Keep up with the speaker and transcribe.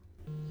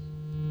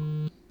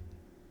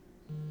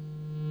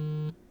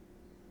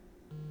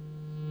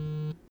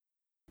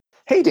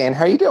Hey, Dan,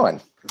 how you doing?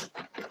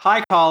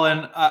 Hi,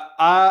 Colin.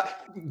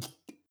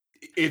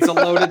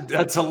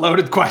 That's a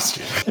loaded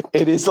question.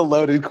 It is a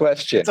loaded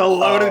question. It's a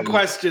loaded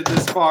question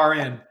this far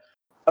in.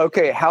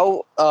 Okay,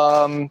 how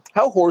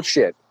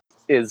horseshit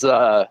is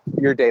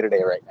your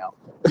day-to-day right now?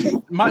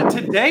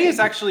 Today is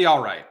actually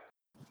all right.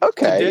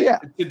 Okay,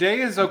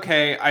 Today is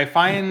okay. I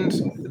find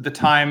the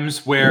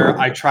times where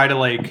I try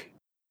to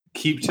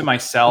keep to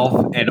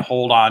myself and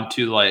hold on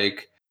to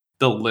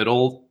the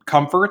little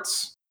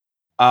comforts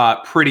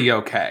pretty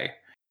okay.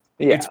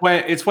 Yeah.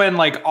 It's when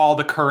all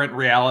the current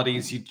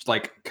realities you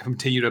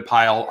continue to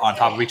pile on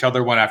top of each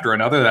other one after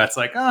another. That's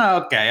okay.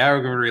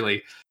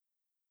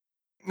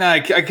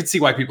 I could see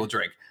why people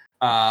drink.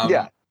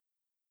 Or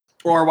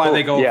why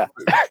they go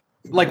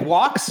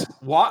walks.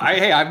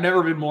 I've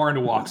never been more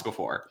into walks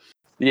before.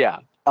 Yeah.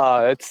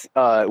 It's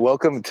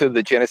welcome to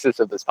the genesis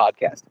of this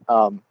podcast.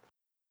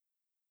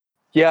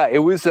 It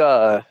was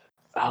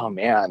oh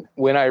man,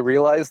 when I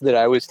realized that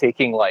I was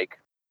taking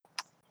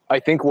I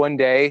think one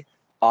day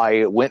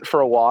I went for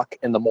a walk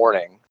in the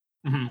morning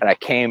and I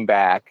came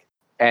back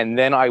and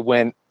then I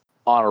went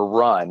on a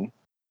run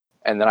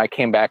and then I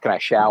came back and I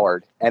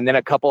showered and then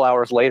a couple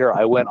hours later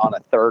I went on a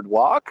third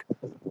walk.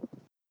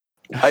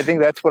 I think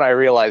that's when I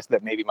realized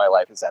that maybe my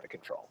life is out of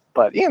control.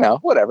 But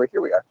whatever,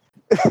 here we are.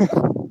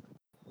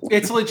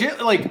 It's legit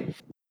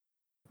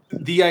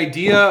the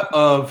idea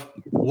of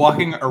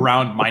walking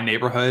around my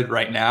neighborhood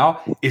right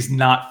now is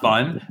not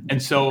fun.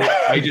 And so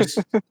I just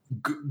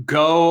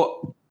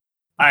go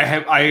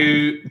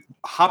I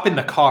hop in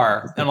the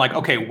car and I'm like,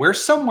 okay,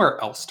 where's somewhere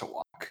else to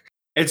walk?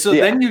 And so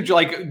then you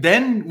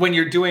then when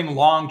you're doing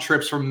long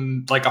trips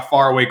from a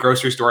faraway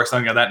grocery store or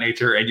something of that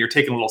nature, and you're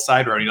taking a little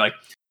side road and you're like,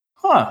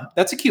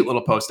 that's a cute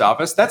little post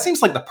office. That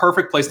seems like the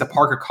perfect place to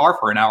park a car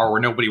for an hour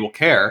where nobody will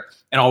care.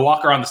 And I'll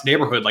walk around this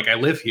neighborhood like I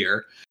live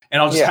here.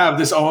 And I'll just have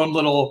this own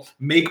little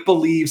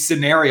make-believe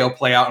scenario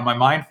play out in my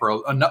mind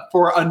for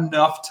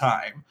enough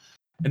time.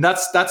 And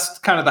that's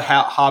kind of the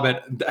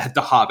habit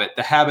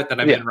that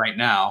I'm in right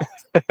now.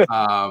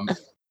 I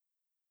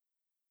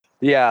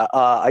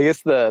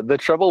guess the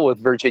trouble with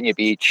Virginia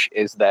Beach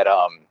is that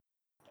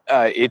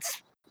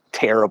it's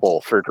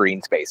terrible for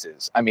green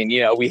spaces. I mean,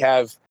 we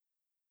have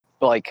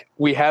the ocean.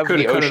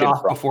 Cut it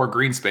off before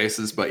green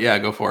spaces, but yeah,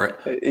 go for it.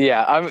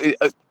 I'm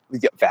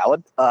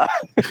valid.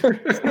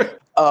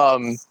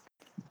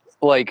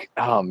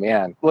 Oh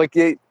man,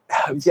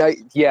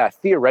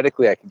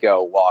 theoretically I could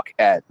go walk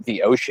at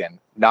the ocean.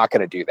 Not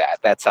going to do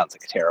that. That sounds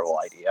like a terrible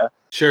idea.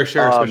 Sure,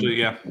 especially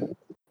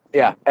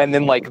Yeah, and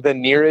then the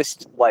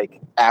nearest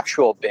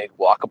actual big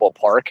walkable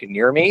park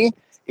near me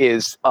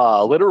is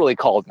literally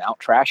called Mount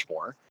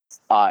Trashmore.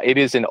 It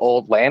is an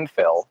old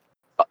landfill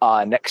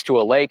next to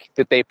a lake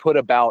that they put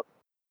about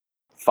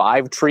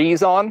 5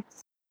 trees on,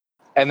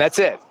 and that's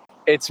it.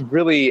 It's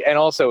really, and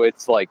also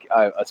it's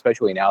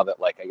especially now that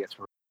I guess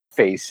we're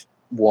phase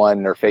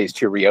 1 or phase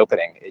 2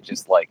 reopening, it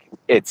just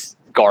it's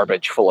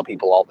garbage full of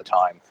people all the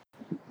time,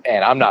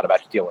 and I'm not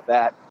about to deal with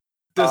that.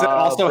 Does it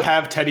also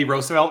have Teddy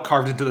Roosevelt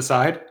carved into the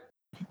side?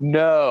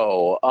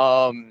 No,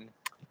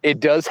 it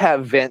does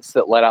have vents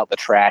that let out the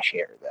trash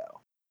air though.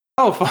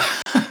 Oh,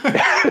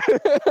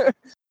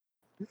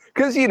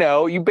 because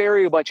you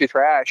bury a bunch of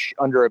trash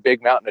under a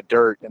big mountain of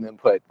dirt and then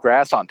put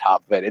grass on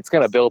top of it, it's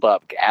going to build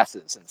up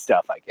gases and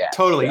stuff, I guess.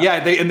 Totally, yeah.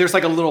 And there's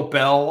a little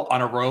bell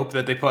on a rope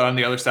that they put on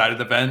the other side of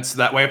the vent, so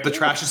that way if the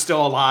trash is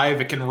still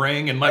alive, it can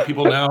ring and let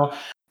people know.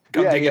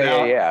 Come dig it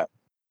out. Yeah.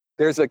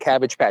 There's a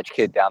Cabbage Patch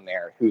Kid down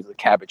there who's a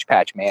Cabbage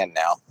Patch Man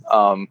now.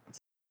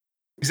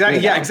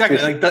 Exactly. Yeah,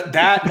 exactly.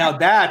 That. Now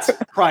that's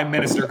Prime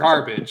Minister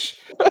Garbage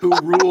who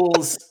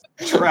rules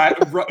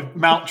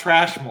Mount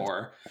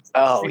Trashmore.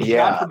 Oh, and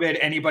yeah. God forbid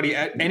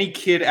any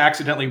kid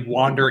accidentally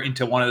wander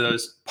into one of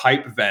those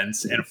pipe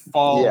vents and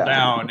fall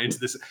down into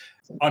this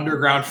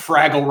underground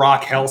Fraggle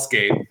Rock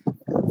hellscape.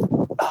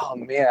 Oh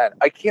man,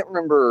 I can't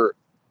remember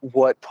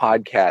what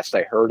podcast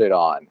I heard it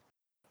on,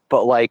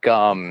 but I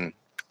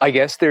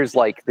guess there's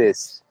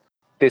this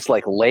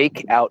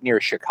lake out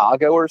near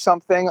Chicago or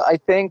something, I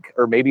think,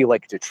 or maybe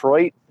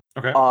Detroit.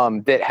 Okay.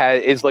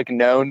 That is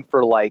known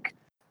for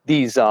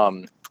these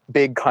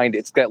big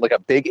it's got a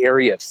big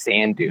area of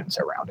sand dunes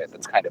around it.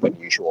 That's kind of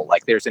unusual.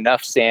 There's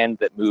enough sand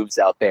that moves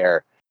out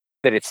there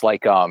that it's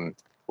how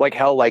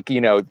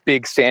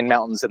big sand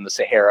mountains in the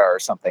Sahara or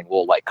something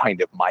will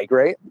kind of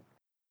migrate.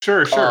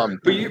 Sure.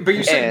 But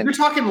you said you're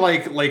talking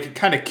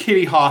kind of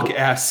Kitty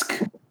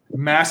Hawk-esque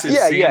massive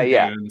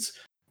sand dunes.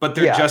 But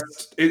they're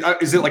just,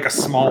 is it a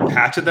small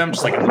patch of them,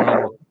 just in the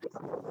middle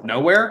of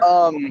nowhere?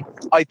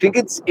 I think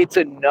it's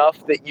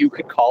enough that you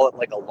could call it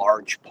a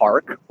large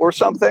park or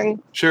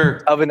something.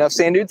 Sure. Of enough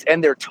sand dunes,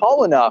 and they're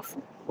tall enough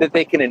that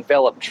they can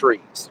envelop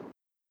trees.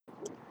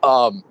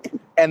 And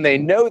they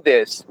know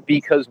this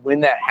because when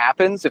that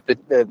happens, if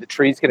the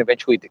trees can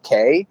eventually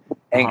decay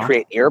and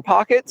create air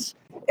pockets,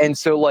 and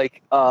so I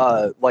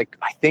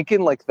think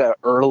in the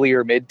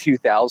earlier mid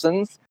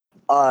 2000s.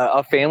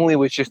 A family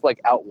was just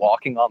out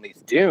walking on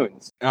these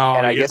dunes,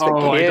 and I guess the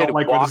kid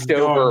walked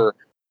over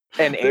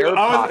an air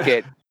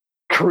pocket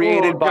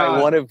created by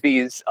God. one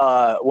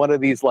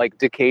of these like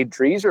decayed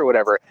trees or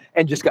whatever,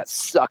 and just got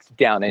sucked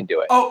down into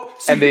it. Oh,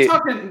 so And you're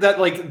talking that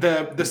like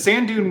the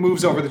sand dune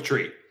moves over the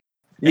tree,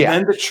 and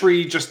then the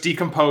tree just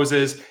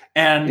decomposes,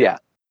 and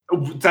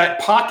that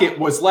pocket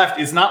was left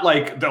is not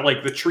like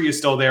the tree is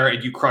still there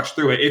and you crush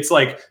through it. It's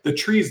like the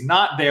tree's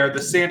not there,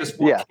 the sand is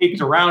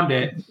caked around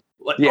it.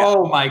 Like,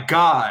 oh my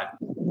God.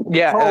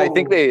 Yeah, and I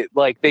think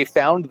they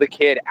found the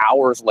kid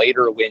hours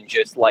later when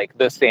just like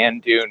the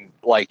sand dune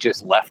like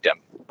just left him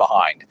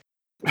behind.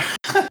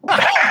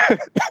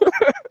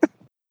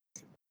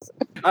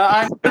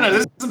 I don't know.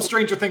 This is some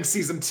Stranger Things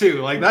season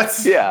 2. Like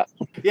that's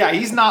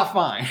he's not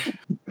fine.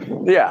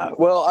 Yeah,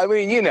 well, I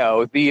mean,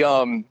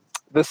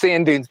 the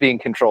sand dunes being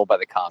controlled by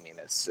the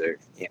communists, or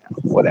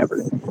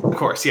whatever. Of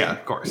course,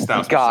 that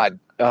was God,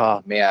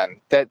 oh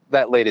man,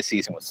 that latest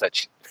season was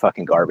such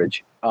fucking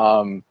garbage.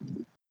 There's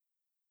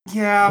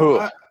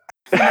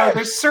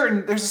a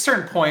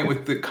certain point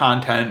with the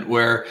content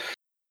where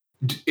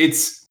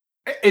it's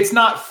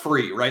not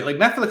free, right? Like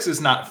Netflix is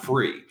not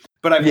free,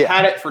 but I've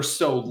had it for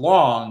so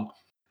long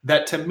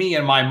that to me,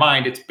 in my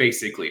mind, it's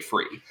basically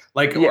free.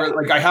 Like, or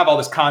like I have all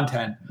this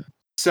content,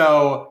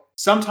 so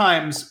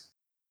sometimes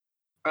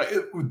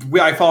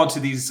I fall into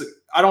these.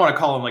 I don't want to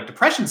call them like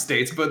depression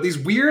states, but these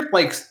weird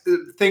like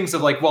things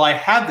of like, well, I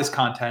have this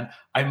content,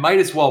 I might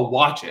as well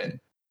watch it.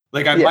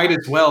 Like I might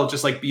as well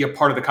just like be a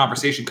part of the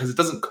conversation because it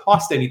doesn't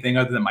cost anything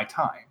other than my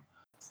time.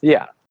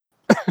 Yeah.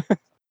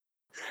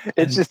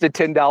 It's just a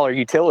 $10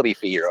 utility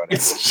fee you're on.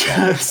 It's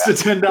just a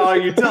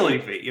 $10 utility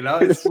fee,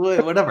 it's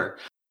whatever.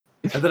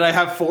 And then I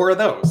have 4 of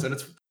those and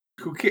it's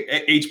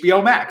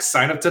HBO Max,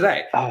 sign up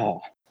today.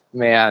 Oh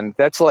man,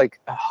 that's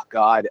like, oh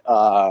God.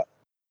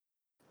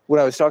 When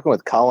I was talking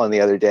with Colin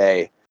the other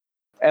day,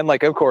 and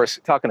like, of course,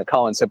 talking to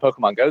Colin said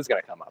Pokemon Go is going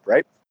to come up,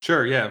 right?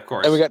 Sure, yeah, of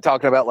course. And we got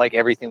talking about like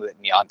everything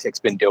that Niantic's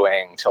been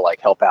doing to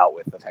like help out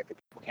with the fact that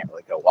people can't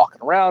really go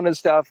walking around and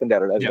stuff and da.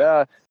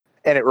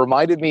 And it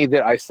reminded me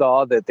that I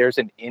saw that there's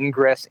an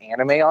Ingress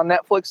anime on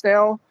Netflix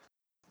now,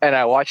 and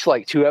I watched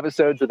like 2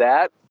 episodes of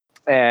that,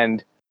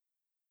 and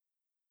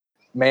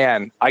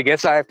man, I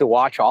guess I have to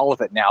watch all of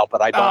it now,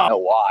 but I don't know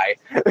why.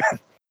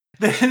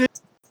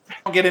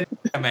 Don't get into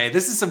anime.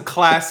 This is some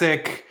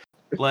classic,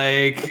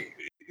 like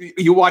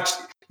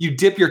you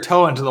dip your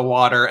toe into the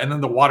water and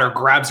then the water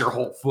grabs your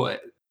whole foot.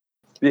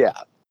 Yeah.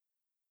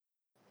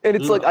 And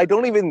it's like, I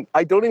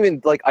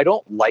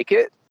don't like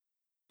it.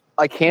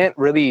 I can't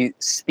really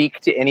speak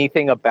to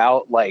anything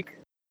about like,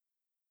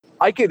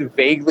 I could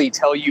vaguely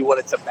tell you what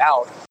it's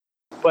about,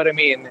 but I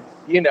mean,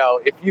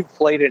 if you've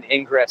played an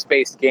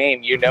Ingress-based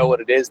game, you know what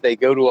it is. They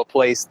go to a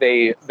place,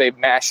 they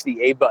mash the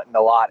A button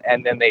a lot,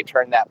 and then they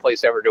turn that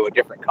place over to a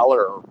different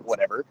color or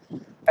whatever.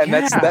 And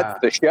that's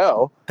the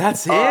show.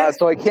 That's it.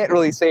 So I can't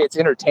really say it's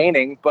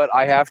entertaining, but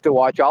I have to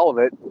watch all of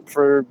it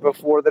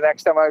before the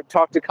next time I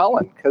talk to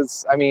Colin,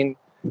 because I mean,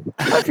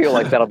 I feel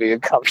like that'll be a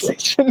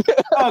conversation.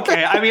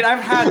 Okay, I mean,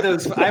 I've had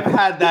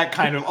that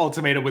kind of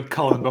ultimatum with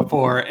Cullen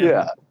before.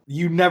 And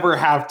you never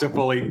have to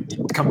fully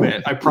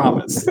commit. I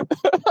promise,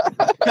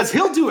 because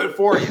he'll do it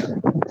for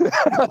you.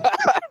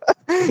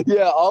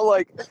 Yeah,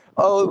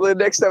 the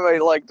next time I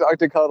like talk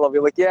to Cullen, I'll be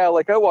like,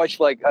 I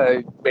watched like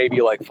maybe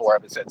like 4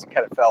 episodes and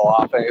kind of fell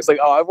off, and it's like,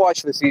 I've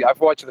watched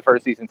the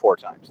first season 4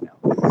 times now.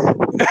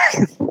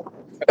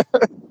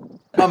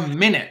 A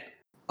minute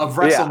of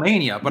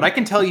WrestleMania, but I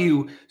can tell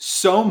you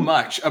so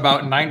much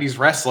about 90s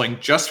wrestling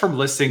just from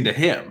listening to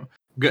him.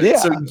 Good. Yeah.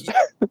 So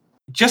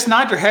just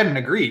nod your head and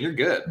agree. You're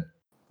good.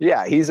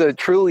 Yeah, he's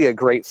truly a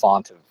great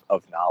font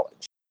of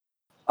knowledge.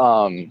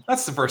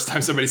 That's the first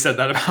time somebody said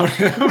that about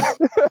him.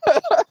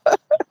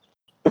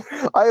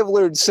 I have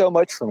learned so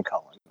much from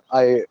Colin.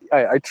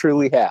 I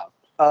truly have.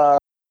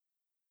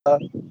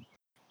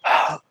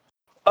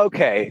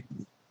 Okay,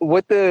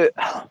 what the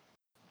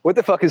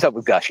fuck is up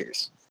with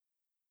Gushers?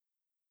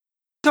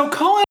 So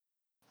Colin,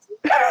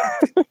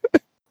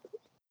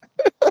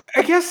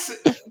 I guess,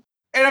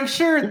 and I'm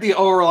sure the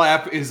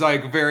overlap is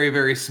like very,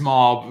 very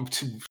small,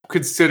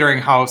 considering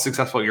how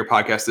successful your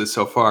podcast is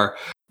so far.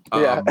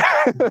 Yeah.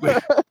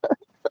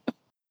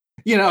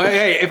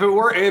 Hey, if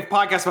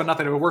podcasts about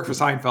nothing, if it worked for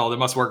Seinfeld,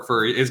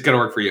 it's going to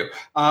work for you.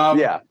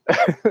 Yeah.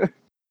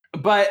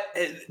 But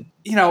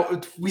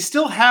we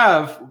still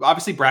have,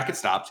 obviously bracket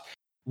stopped.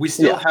 We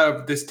still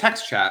have this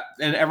text chat,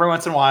 and every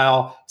once in a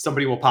while,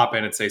 somebody will pop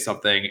in and say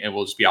something, and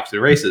we'll just be off to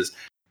the races.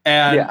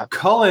 And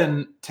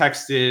Cullen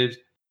texted,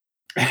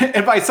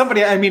 and by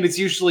somebody, I mean it's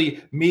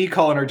usually me,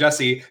 Cullen, or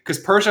Jesse, because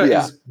Persia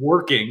is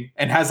working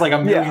and has like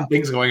a million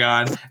things going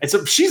on, and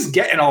so she's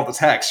getting all the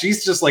texts.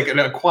 She's just like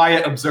a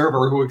quiet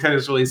observer who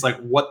occasionally is like,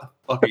 "What the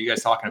fuck are you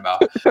guys talking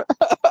about?"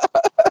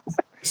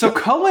 So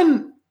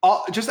Cullen,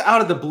 just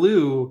out of the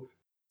blue,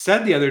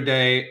 said the other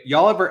day,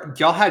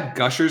 y'all had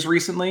Gushers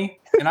recently?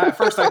 And at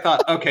first I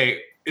thought, okay,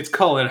 it's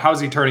Cullen. How's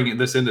he turning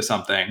this into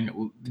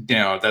something?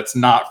 That's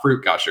not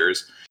Fruit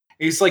Gushers.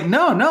 And he's like,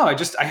 no,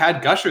 I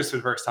had Gushers for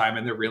the first time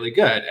and they're really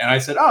good. And I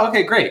said, oh,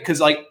 okay, great. Because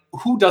like,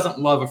 who doesn't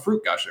love a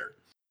Fruit Gusher?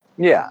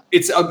 Yeah,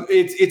 it's a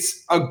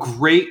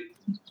great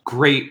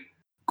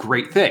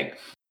thing.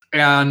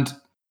 And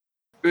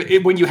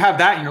when you have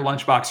that in your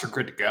lunchbox, you're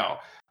good to go.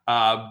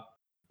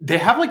 They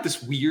have like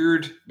this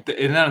weird,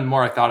 and then the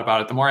more I thought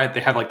about it, the more they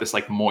have like this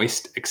like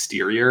moist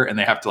exterior, and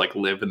they have to like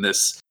live in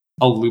this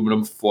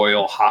aluminum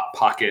foil hot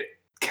pocket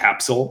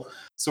capsule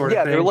sort of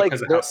thing. They're like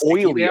they're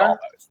oily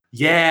almost.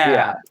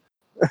 Yeah.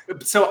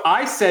 So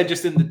I said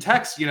just in the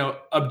text,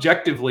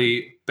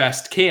 objectively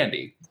best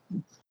candy.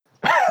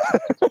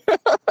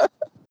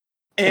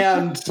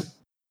 And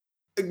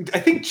I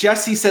think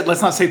Jesse said,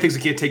 let's not say things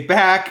we can't take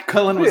back.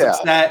 Cullen was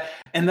upset.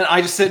 And then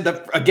I just said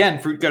that, again,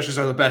 Fruit Gushers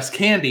are the best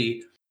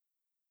candy.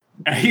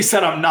 And he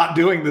said, I'm not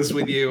doing this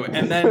with you.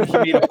 And then he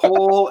made a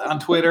poll on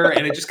Twitter,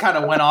 and it just kind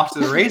of went off to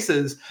the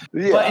races.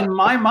 Yeah. But in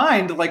my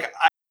mind, like,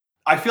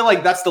 I feel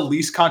like that's the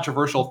least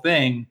controversial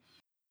thing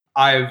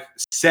I've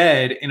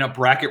said in a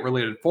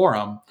bracket-related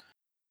forum.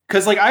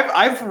 Because, like,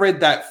 I've read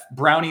that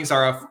brownies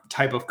are a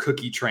type of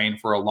cookie train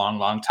for a long,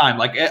 long time.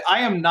 Like, I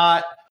am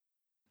not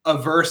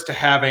averse to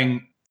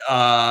having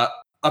a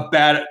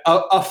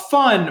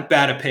fun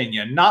bad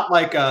opinion, not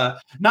like a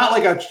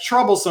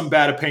troublesome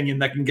bad opinion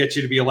that can get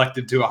you to be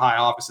elected to a high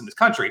office in this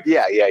country.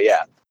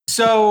 Yeah.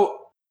 So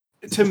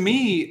to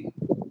me,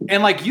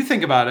 and like you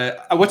think about it,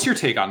 what's your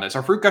take on this?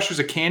 Are Fruit Gushers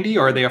a candy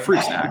or are they a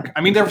fruit snack?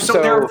 I mean, they're a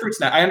fruit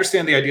snack. I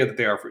understand the idea that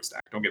they are a fruit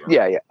snack. Don't get me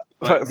wrong. Yeah.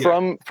 But,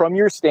 from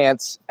your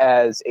stance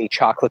as a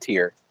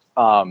chocolatier,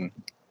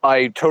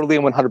 I totally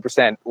and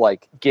 100%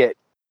 like get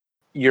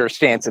your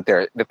stance that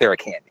they're a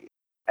candy.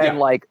 And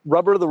like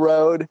rubber of the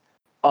road,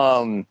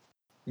 you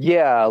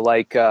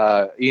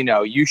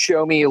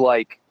show me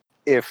like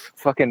if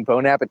fucking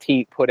Bon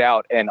Appetit put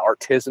out an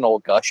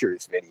artisanal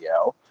Gushers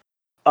video,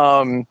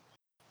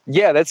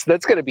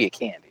 that's gonna be a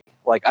candy.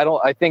 Like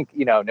I think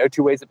no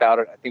two ways about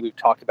it. I think we've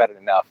talked about it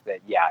enough that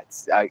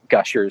it's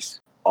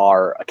Gushers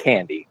are a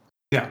candy.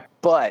 Yeah,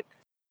 but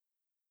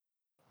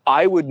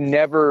I would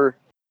never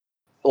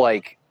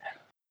like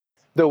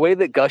the way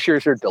that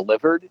Gushers are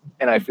delivered,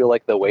 and I feel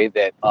like the way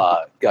that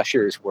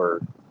Gushers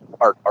are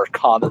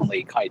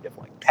commonly kind of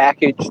like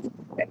packaged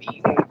and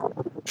eaten.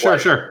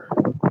 Sure.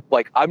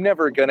 Like I'm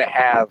never gonna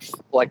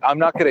I'm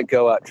not gonna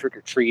go out trick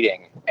or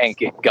treating and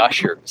get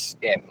Gushers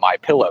in my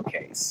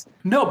pillowcase.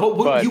 No, but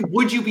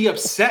would you be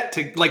upset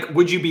to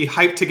would you be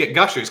hyped to get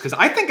Gushers? Because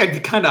I think I'd be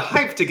kind of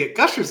hyped to get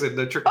Gushers in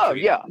the trick or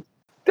treating. Oh yeah.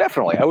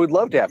 Definitely. I would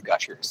love to have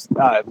Gushers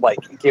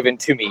given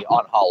to me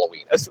on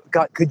Halloween.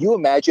 God, could you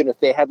imagine if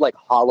they had like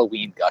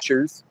Halloween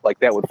Gushers? Like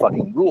that would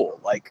fucking rule.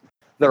 Like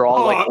they're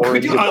all like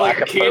orange and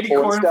black and candy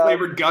corn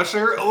flavored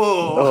Gusher.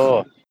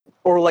 Oh.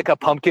 Or like a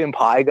pumpkin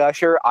pie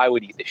Gusher. I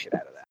would eat the shit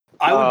out of that.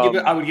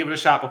 I would give it a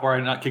shot before I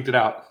not kicked it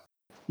out.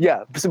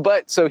 Yeah,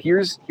 so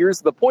here's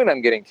the point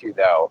I'm getting to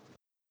though.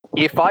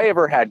 If I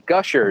ever had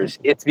Gushers,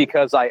 it's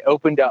because I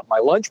opened up my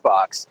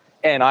lunchbox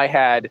and I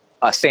had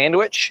a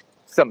sandwich,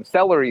 some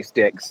celery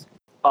sticks,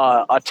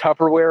 a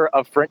Tupperware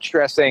of French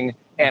dressing,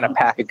 and a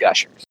pack of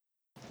Gushers.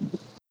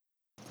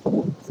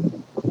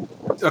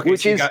 Okay,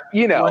 which is, but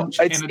no,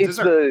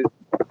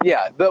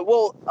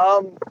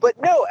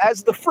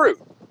 as the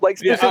fruit, like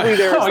specifically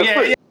there as the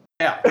fruit.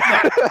 Yeah.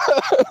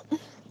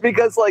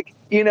 Because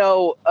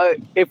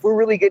if we're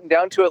really getting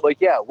down to it,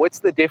 what's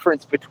the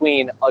difference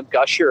between a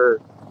Gusher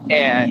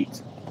and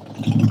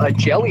a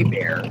jelly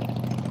bear?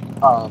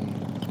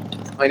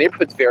 My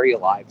neighborhood's very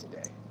alive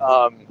today.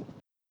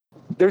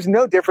 There's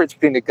no difference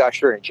between a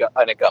Gusher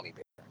and a gummy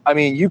bear. I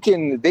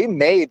mean, they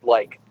made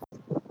like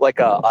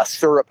a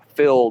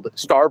syrup-filled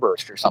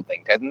Starburst or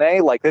something, didn't they?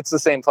 Like it's the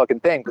same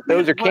fucking thing, but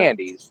those are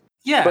candies.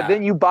 Yeah. But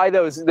then you buy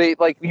those.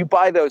 You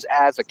buy those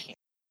as a candy.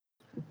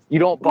 You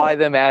don't buy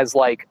them as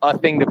like a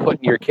thing to put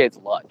in your kid's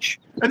lunch.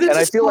 And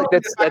I feel like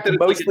that's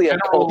mostly a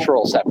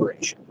cultural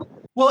separation.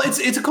 Well, it's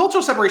a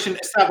cultural separation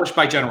established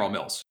by General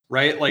Mills,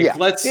 right?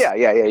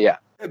 Yeah.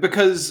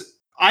 Because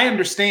I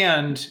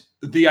understand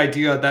the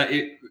idea that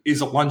it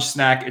is a lunch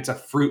snack. It's a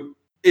fruit.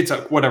 It's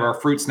a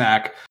fruit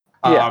snack.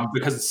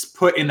 Because it's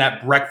put in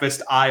that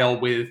breakfast aisle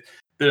with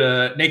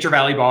the Nature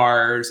Valley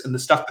bars and the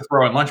stuff to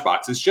throw in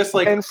lunchboxes, just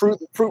like and fruit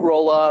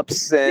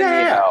roll-ups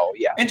and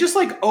and just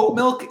like oat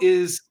milk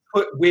is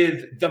put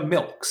with the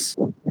milks,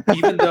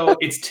 even though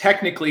it's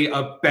technically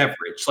a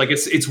beverage, like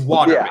it's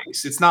water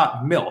based, it's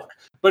not milk,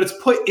 but it's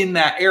put in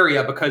that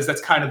area because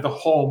that's kind of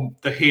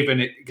the haven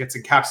it gets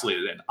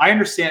encapsulated in. I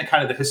understand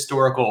kind of the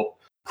historical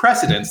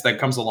precedence that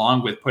comes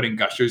along with putting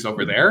Gushers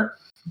over there,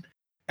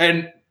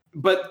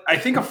 but I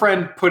think a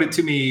friend put it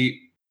to me.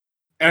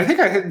 And I think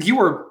it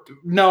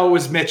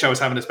was Mitch I was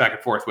having this back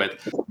and forth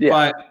with. Yeah.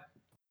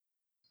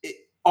 But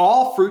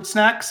all fruit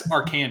snacks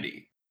are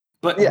candy,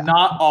 but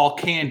not all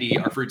candy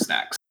are fruit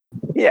snacks.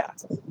 Yeah.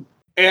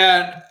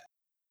 And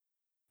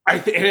I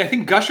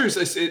think Gushers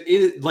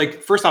is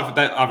like, first off,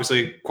 that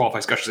obviously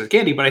qualifies Gushers as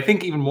candy, but I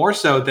think even more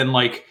so than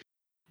like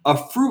a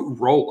fruit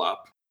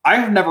roll-up. I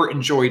have never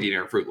enjoyed eating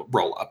a fruit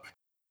roll-up.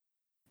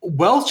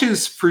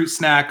 Welch's fruit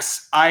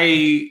snacks,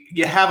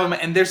 you have them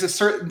and there's a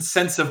certain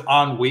sense of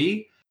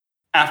ennui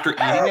after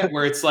eating it,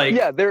 where it's like,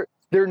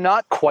 they're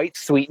not quite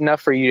sweet enough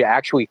for you to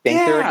actually think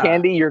they're a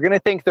candy. You're gonna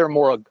think they're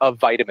more a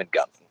vitamin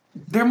gummy.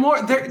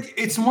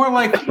 It's more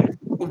like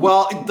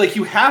Well, like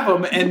you have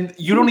them and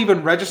you don't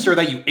even register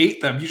that you ate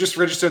them. You just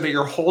register that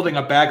you're holding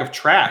a bag of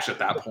trash at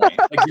that point.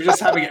 Like you're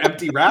just having an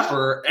empty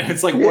wrapper and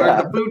it's like,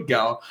 where'd the food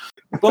go?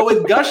 But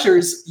with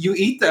Gushers, you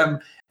eat them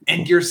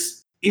and you're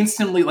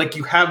instantly like,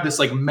 you have this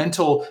like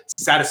mental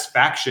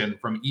satisfaction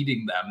from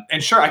eating them.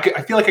 And sure, I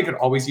feel like I could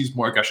always use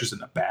more Gushers in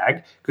the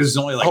bag because there's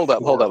only like, hold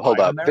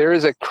up. There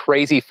is a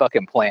crazy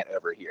fucking plant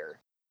over here.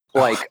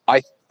 Like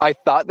I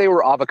thought they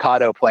were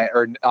avocado plant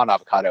or not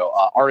avocado,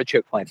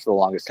 artichoke plants for the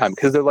longest time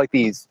because they're like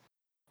these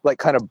like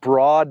kind of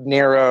broad,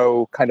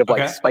 narrow, kind of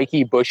like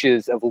spiky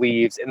bushes of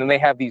leaves. And then they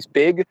have these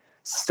big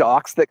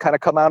stalks that kind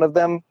of come out of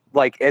them,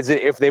 like as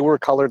if they were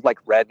colored like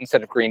red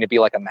instead of green to be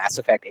like a Mass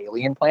Effect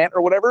alien plant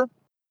or whatever.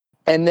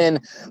 And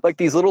then like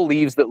these little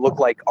leaves that look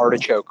like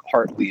artichoke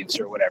heart leaves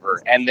or whatever.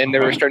 And then they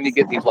were starting to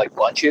get these like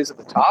bunches at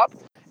the top.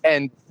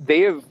 And they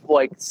have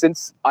like,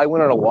 since I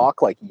went on a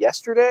walk like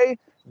yesterday,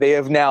 they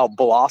have now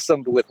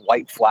blossomed with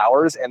white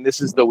flowers, and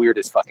this is the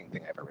weirdest fucking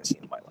thing I've ever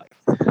seen in my life.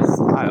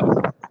 Wow.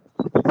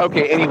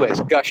 Okay, anyways,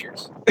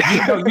 Gushers.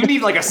 You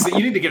need like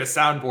you need to get a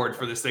soundboard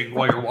for this thing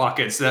while you're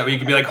walking, so that way you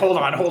can be like, hold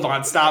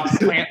on, stop,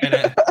 plant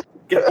minute,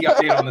 get the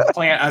update on the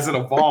plant as it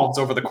evolves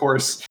over the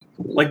course.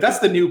 Like that's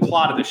the new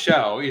plot of the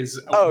show. It's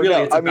about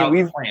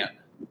the plant.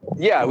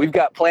 Yeah, we've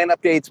got plant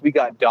updates. We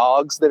got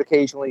dogs that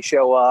occasionally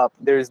show up.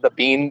 There's the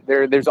bean.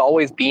 There's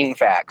always bean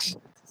facts.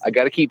 I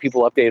got to keep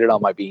people updated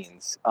on my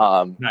beans.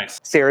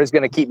 Nice. Sarah's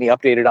going to keep me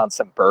updated on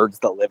some birds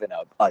that live in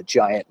a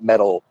giant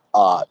metal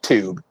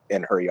tube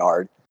in her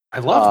yard. I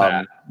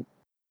love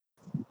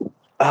that.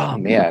 Oh,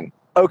 man.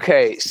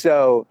 Okay,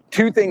 so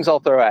 2 things I'll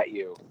throw at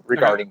you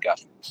regarding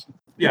Gushers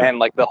and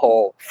like the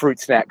whole fruit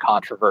snack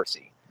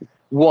controversy.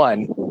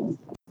 One,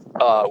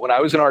 when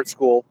I was in art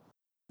school,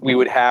 we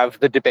would have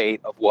the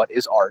debate of what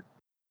is art.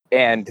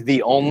 And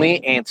the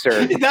only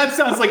answer... That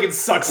sounds like it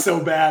sucks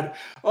so bad.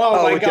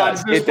 Oh my God,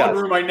 there's one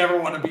room I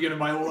never want to be in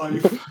my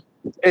life.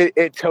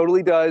 It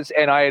totally does.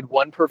 And I had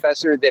one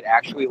professor that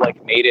actually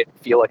like made it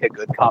feel like a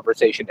good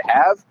conversation to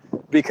have,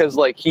 because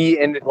like he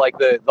ended like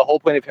the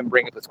whole point of him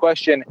bringing up this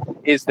question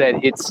is that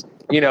it's,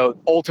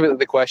 ultimately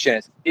the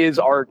question is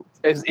art,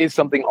 is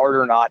something art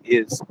or not,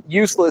 is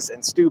useless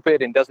and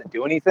stupid and doesn't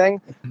do anything,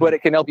 but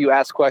it can help you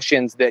ask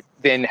questions that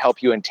then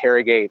help you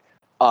interrogate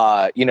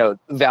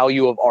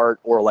value of art,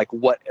 or like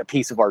what a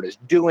piece of art is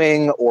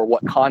doing, or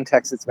what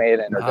context it's made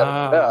in, or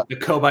the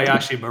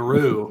Kobayashi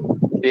Maru.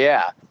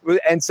 Yeah,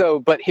 and so,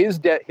 but his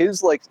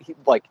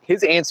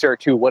answer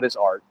to what is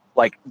art,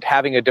 like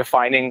having a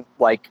defining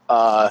like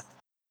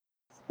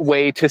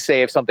way to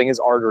say if something is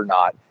art or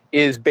not,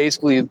 is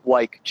basically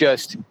like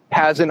just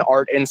has an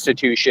art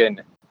institution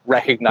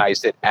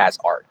recognized it as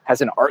art,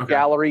 has an art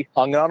gallery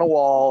hung it on a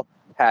wall,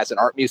 has an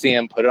art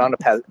museum put it on a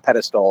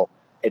pedestal,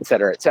 et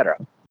cetera, et cetera.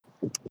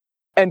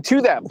 And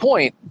to that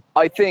point,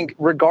 I think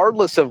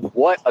regardless of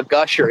what a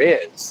Gusher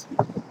is,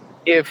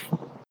 if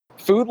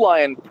Food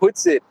Lion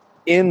puts it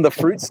in the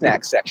fruit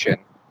snack section,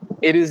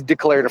 it is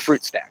declared a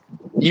fruit snack.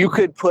 You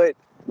could put,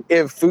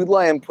 if Food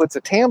Lion puts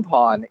a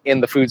tampon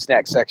in the food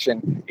snack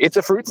section, it's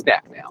a fruit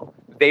snack now.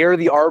 They are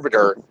the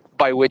arbiter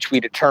by which we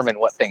determine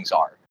what things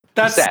are.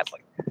 Sadly.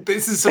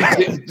 This is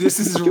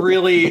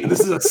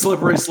a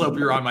slippery slope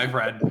you're on, my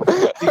friend.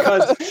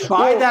 Because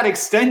by that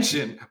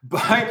extension,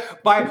 by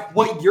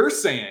what you're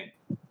saying,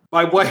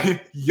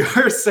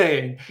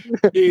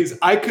 is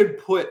I could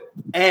put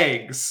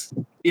eggs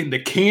in the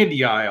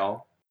candy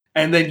aisle,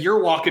 and then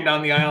you're walking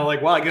down the aisle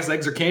like, well, I guess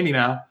eggs are candy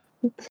now.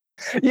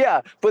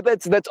 Yeah, but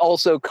that's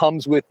also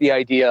comes with the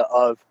idea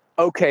of,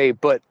 okay,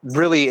 but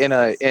really in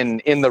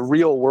the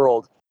real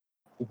world,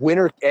 when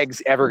are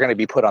eggs ever going to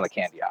be put on the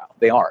candy aisle?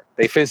 They aren't.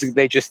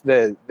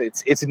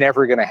 It's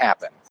never going to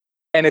happen.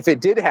 And if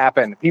it did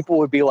happen, people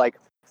would be like,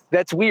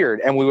 that's weird.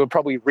 And we would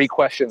probably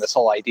re-question this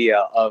whole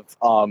idea of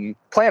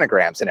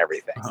planograms and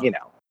everything,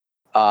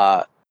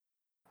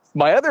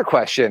 My other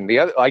question,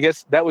 I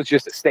guess that was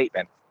just a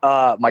statement.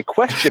 My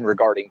question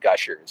regarding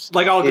Gushers.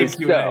 Like all good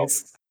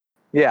Q&As.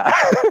 Yeah.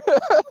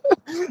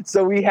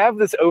 So we have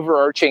this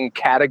overarching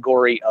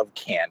category of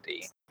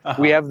candy. Uh-huh.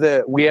 We have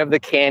the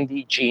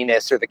candy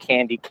genus or the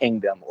candy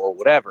kingdom or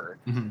whatever.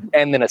 Mm-hmm.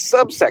 And then a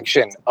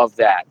subsection of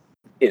that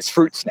is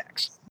fruit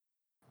snacks,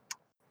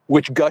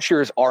 which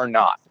Gushers are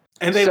not.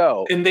 And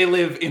they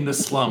live in the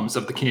slums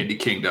of the candy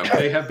kingdom.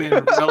 They have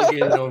been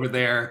relegated over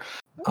there.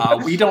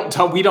 We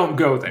don't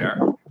go there.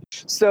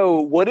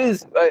 So what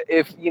is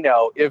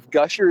if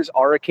Gushers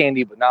are a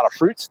candy but not a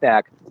fruit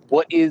snack,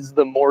 what is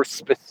the more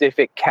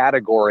specific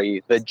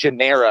category, the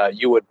genera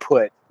you would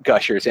put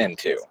Gushers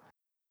into?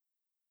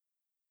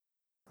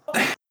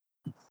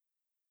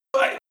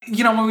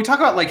 When we talk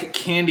about like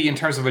candy in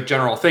terms of a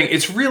general thing,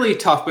 it's really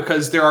tough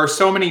because there are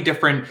so many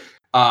different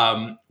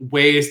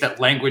ways that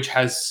language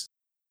has.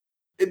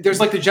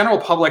 There's like the general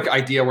public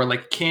idea where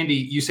like candy,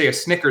 you say a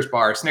Snickers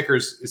bar,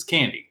 Snickers is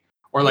candy,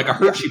 or like a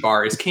Hershey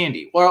bar is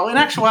candy. Well, in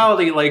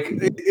actuality, like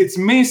it's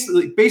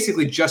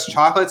basically just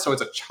chocolate, so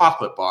it's a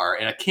chocolate bar,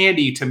 and a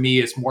candy to me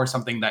is more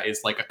something that is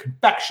like a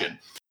confection,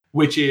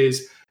 which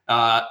is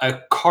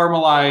a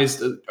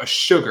caramelized a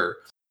sugar.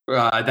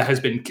 that has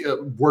been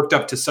worked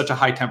up to such a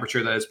high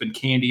temperature that has been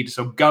candied.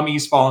 So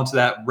gummies fall into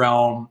that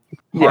realm,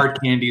 hard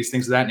candies,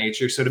 things of that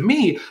nature. So to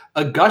me,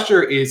 a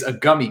gusher is a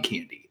gummy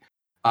candy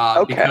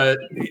because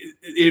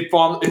it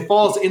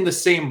falls in the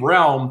same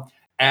realm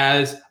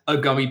as a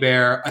gummy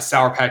bear, a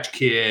Sour Patch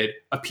Kid,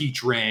 a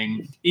peach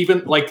ring,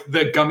 even like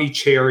the gummy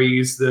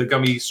cherries, the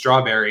gummy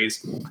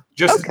strawberries.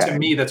 Just to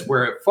me, that's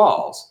where it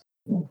falls.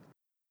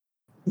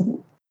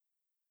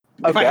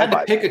 If I had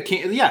to pick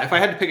if I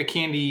had to pick a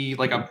candy,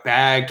 like a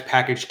bagged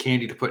packaged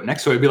candy to put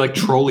next to it, it'd be like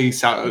trolley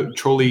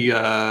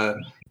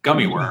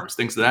gummy worms,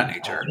 things of that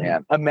nature. Oh,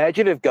 man.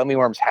 Imagine if gummy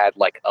worms had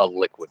like a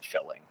liquid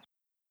filling.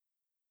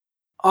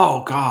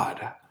 Oh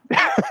God.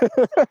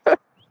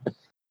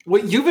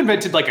 Well, you've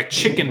invented like a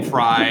chicken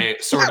fry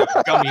sort of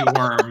gummy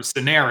worm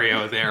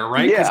scenario there,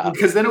 right? Yeah.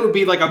 Because then it would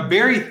be like a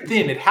very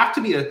thin. It'd have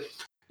to be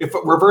if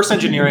reverse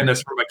engineering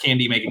this from a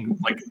candy making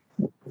like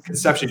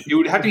conception, it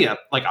would have to be a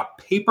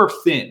paper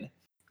thin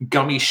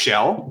gummy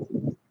shell.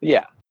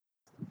 Yeah.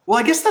 Well,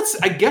 I guess that's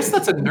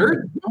a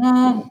nerd.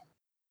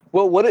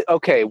 Well, what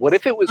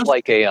if it was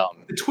like a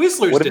the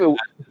Twizzlers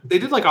they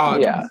did like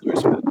a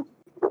Twizzlers.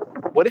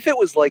 What if it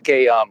was like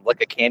a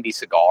candy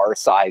cigar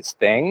size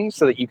thing,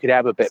 so that you could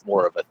have a bit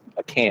more of a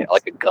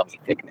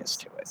gummy thickness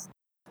to it?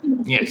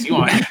 Yes, you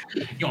want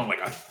like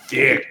a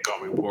thick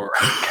gummy worm.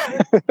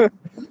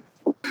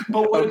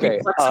 But would it be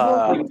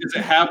flexible? Does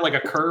it have like a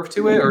curve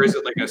to it, or is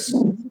it like a?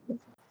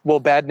 Well,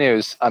 bad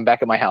news. I'm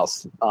back at my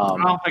house.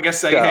 I guess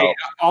hey,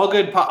 all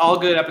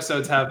good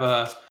episodes have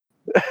a.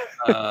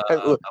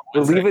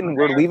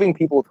 We're leaving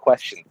people with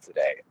questions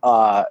today.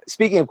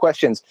 Speaking of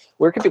questions,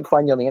 where can people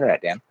find you on the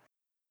internet, Dan?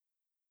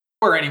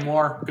 Or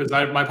anymore because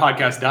my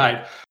podcast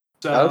died.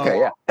 So, okay,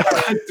 yeah.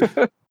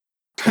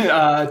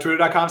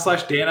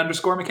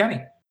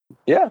 Twitter.com/Dan_McKenney.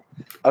 Yeah.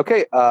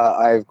 Okay.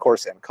 I of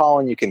course am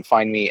Colin. You can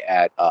find me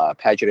at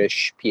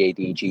Padgettish,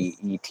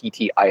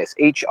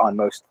 Padgettish on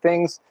most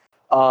things.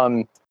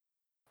 I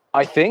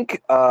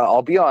think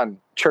I'll be on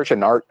Church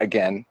and Art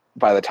again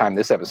by the time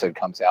this episode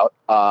comes out.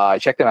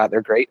 Check them out; they're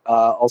great.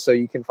 Also,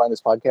 you can find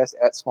this podcast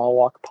at Small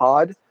Walk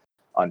Pod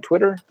on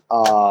Twitter.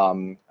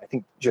 I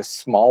think just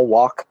Small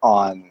Walk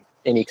on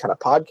any kind of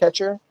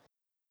podcatcher.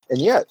 And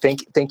yeah,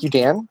 thank you,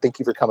 Dan. Thank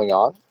you for coming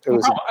on. It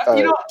was, I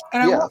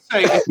will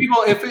say,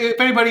 if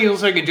anybody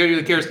else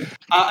genuinely cares,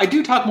 I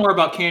do talk more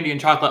about candy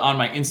and chocolate on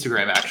my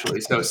Instagram,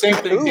 actually. So same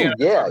thing. Ooh, Dan,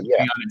 on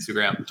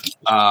Instagram.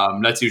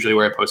 That's usually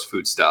where I post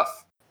food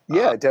stuff.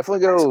 Yeah,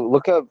 definitely go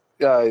look up.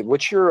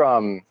 What's your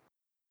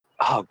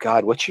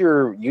what's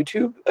your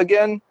YouTube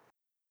again?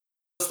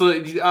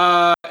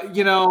 I'll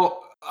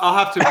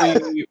have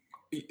to be.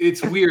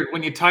 It's weird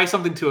when you tie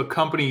something to a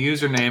company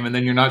username and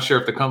then you're not sure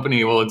if the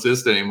company will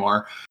exist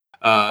anymore.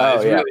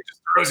 Really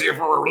just throws you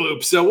for a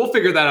loop. So we'll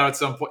figure that out at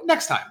some point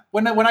next time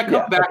when I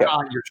come back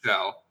on your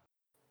show.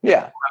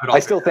 Yeah, I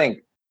still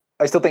think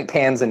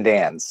Pans and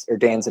Dans or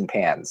Dans and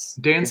Pans.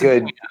 Dans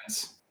good. And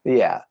Pans.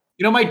 Yeah.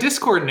 My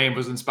Discord name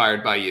was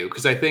inspired by you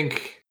because I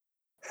think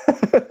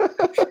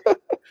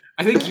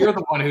you're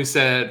the one who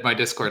said my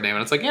Discord name,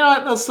 and it's like,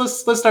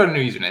 let's start a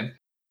new username.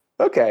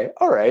 Okay.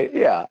 All right.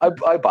 Yeah,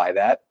 I buy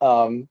that.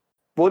 Well,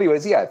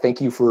 anyways, yeah,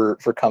 thank you for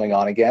coming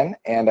on again,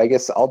 and I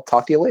guess I'll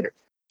talk to you later.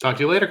 Talk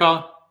to you later,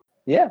 Colin.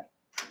 Yeah.